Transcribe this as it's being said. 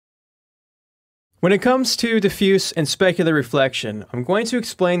When it comes to diffuse and specular reflection, I'm going to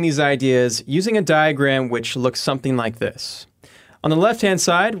explain these ideas using a diagram which looks something like this. On the left-hand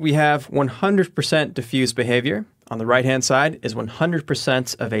side, we have 100% diffuse behavior. On the right-hand side is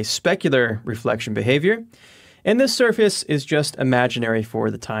 100% of a specular reflection behavior. And this surface is just imaginary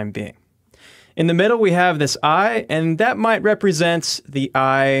for the time being. In the middle, we have this eye, and that might represent the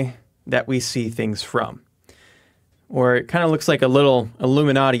eye that we see things from. Or it kind of looks like a little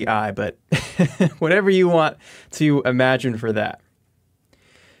Illuminati eye, but whatever you want to imagine for that.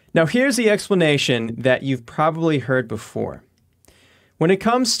 Now here's the explanation that you've probably heard before. When it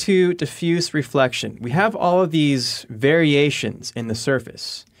comes to diffuse reflection, we have all of these variations in the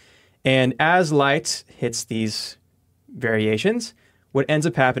surface. And as light hits these variations, what ends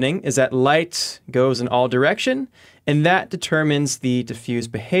up happening is that light goes in all direction, and that determines the diffuse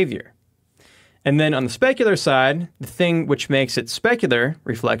behavior. And then on the specular side, the thing which makes it specular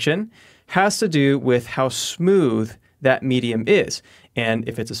reflection has to do with how smooth that medium is. And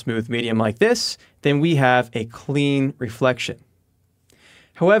if it's a smooth medium like this, then we have a clean reflection.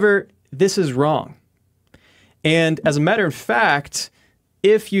 However, this is wrong. And as a matter of fact,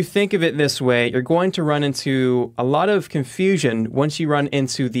 if you think of it this way, you're going to run into a lot of confusion once you run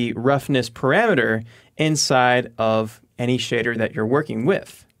into the roughness parameter inside of any shader that you're working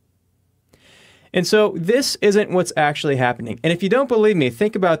with. And so this isn't what's actually happening. And if you don't believe me,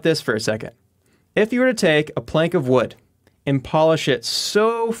 think about this for a second. If you were to take a plank of wood and polish it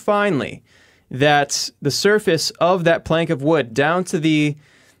so finely that the surface of that plank of wood down to the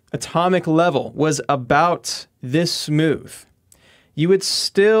atomic level was about this smooth, you would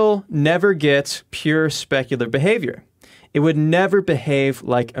still never get pure specular behavior. It would never behave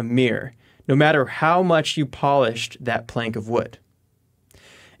like a mirror, no matter how much you polished that plank of wood.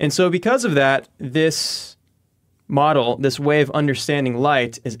 And so because of that, this model, this way of understanding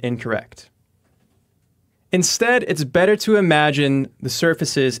light is incorrect. Instead, it's better to imagine the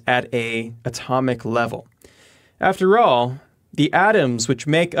surfaces at an atomic level. After all, the atoms which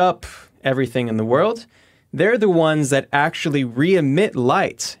make up everything in the world, they're the ones that actually re-emit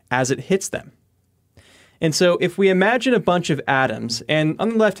light as it hits them. And so if we imagine a bunch of atoms, and on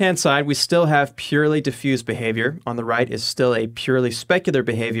the left-hand side, we still have purely diffuse behavior. On the right is still a purely specular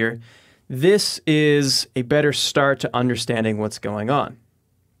behavior. This is a better start to understanding what's going on.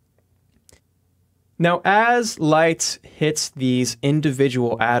 Now, as light hits these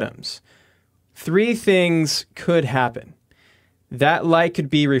individual atoms, three things could happen. That light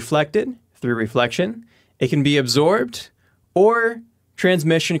could be reflected through reflection, it can be absorbed, or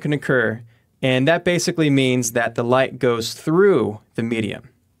transmission can occur. And that basically means that the light goes through the medium.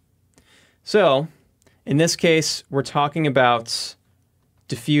 So, in this case, we're talking about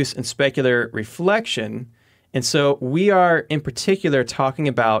diffuse and specular reflection. And so we are in particular talking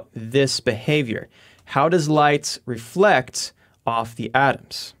about this behavior. How does light reflect off the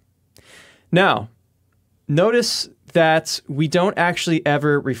atoms? Now, notice that we don't actually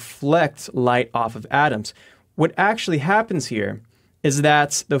ever reflect light off of atoms. What actually happens here is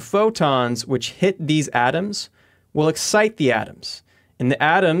that the photons which hit these atoms will excite the atoms. And the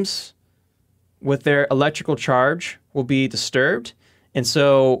atoms, with their electrical charge, will be disturbed. And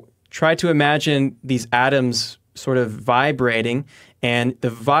so try to imagine these atoms sort of vibrating, and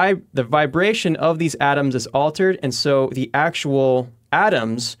the vibration of these atoms is altered, and so the actual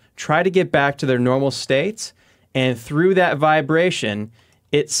atoms try to get back to their normal states, and through that vibration,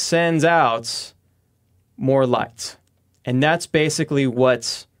 it sends out more light. And that's basically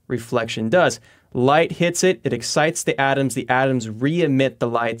what reflection does. Light hits it, it excites the atoms re-emit the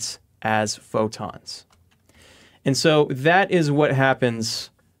lights as photons. And so that is what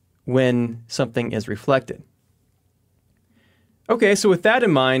happens when something is reflected. Okay, so with that in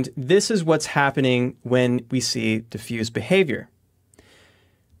mind, this is what's happening when we see diffuse behavior.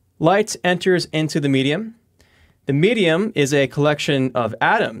 Light enters into the medium. The medium is a collection of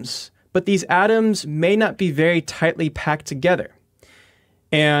atoms, but these atoms may not be very tightly packed together.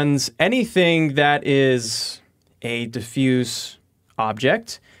 And anything that is a diffuse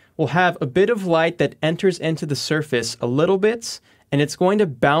object will have a bit of light that enters into the surface a little bit, and it's going to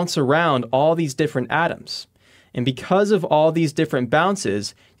bounce around all these different atoms. And because of all these different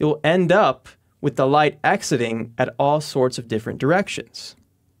bounces, you'll end up with the light exiting at all sorts of different directions.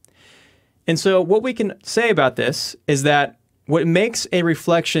 And so what we can say about this is that what makes a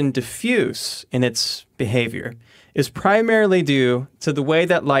reflection diffuse in its behavior is primarily due to the way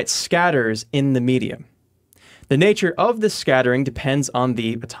that light scatters in the medium. The nature of this scattering depends on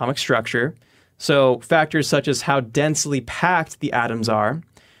the atomic structure, so factors such as how densely packed the atoms are,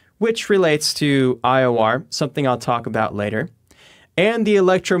 which relates to IOR, something I'll talk about later, and the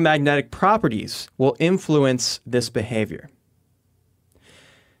electromagnetic properties will influence this behavior.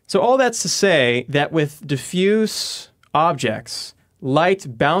 So all that's to say that with diffuse objects,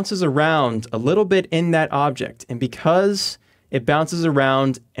 light bounces around a little bit in that object, and because it bounces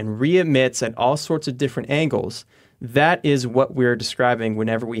around and re-emits at all sorts of different angles, that is what we're describing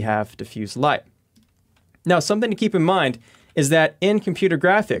whenever we have diffuse light. Now, something to keep in mind is that in computer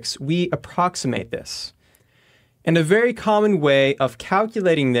graphics, we approximate this. And a very common way of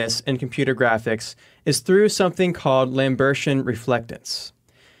calculating this in computer graphics is through something called Lambertian reflectance.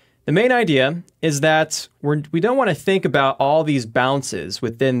 The main idea is that we don't want to think about all these bounces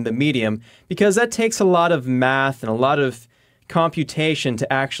within the medium because that takes a lot of math and a lot of computation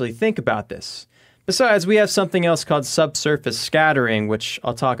to actually think about this. Besides, we have something else called subsurface scattering, which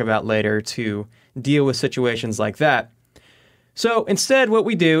I'll talk about later to deal with situations like that. So instead, what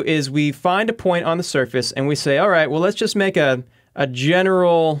we do is we find a point on the surface and we say, all right, well, let's just make a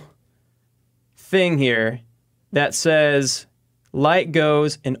general thing here that says light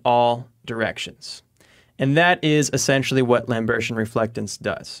goes in all directions. And that is essentially what Lambertian reflectance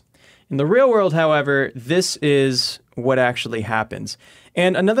does. In the real world, however, this is what actually happens.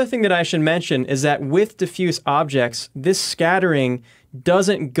 And another thing that I should mention is that with diffuse objects, this scattering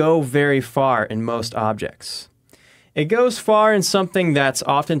doesn't go very far in most objects. It goes far in something that's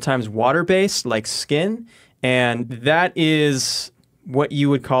oftentimes water-based, like skin, and that is what you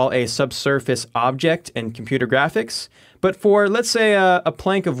would call a subsurface object in computer graphics. But for, let's say, a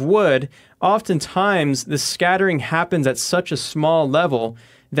plank of wood, oftentimes the scattering happens at such a small level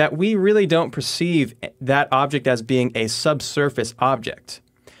that we really don't perceive that object as being a subsurface object.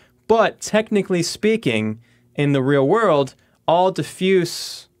 But technically speaking, in the real world, all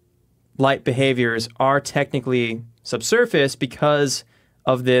diffuse light behaviors are technically subsurface because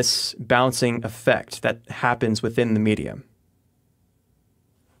of this bouncing effect that happens within the medium.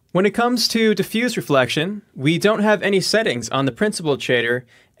 When it comes to diffuse reflection, we don't have any settings on the principled shader,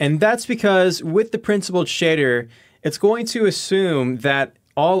 and that's because with the principled shader, it's going to assume that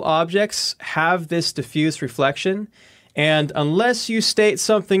all objects have this diffuse reflection, and unless you state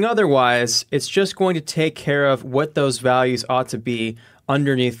something otherwise, it's just going to take care of what those values ought to be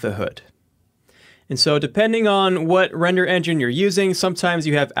underneath the hood. And so depending on what render engine you're using, sometimes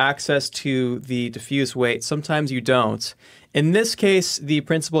you have access to the diffuse weight, sometimes you don't. In this case, the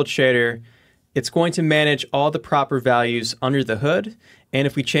principled shader, it's going to manage all the proper values under the hood. And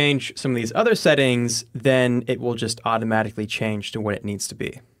if we change some of these other settings, then it will just automatically change to what it needs to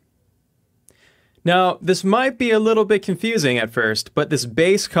be. Now, this might be a little bit confusing at first, but this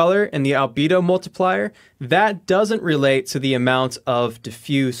base color and the albedo multiplier, that doesn't relate to the amount of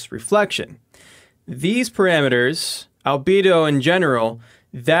diffuse reflection. These parameters, albedo in general,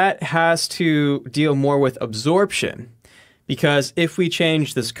 that has to deal more with absorption. Because if we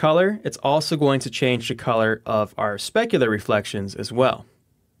change this color, it's also going to change the color of our specular reflections as well.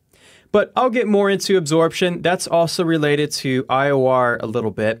 But I'll get more into absorption. That's also related to IOR a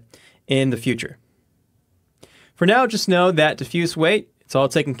little bit in the future. For now, just know that diffuse weight, it's all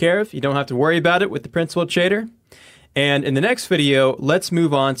taken care of. You don't have to worry about it with the principled shader. And in the next video, let's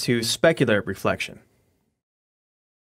move on to specular reflection.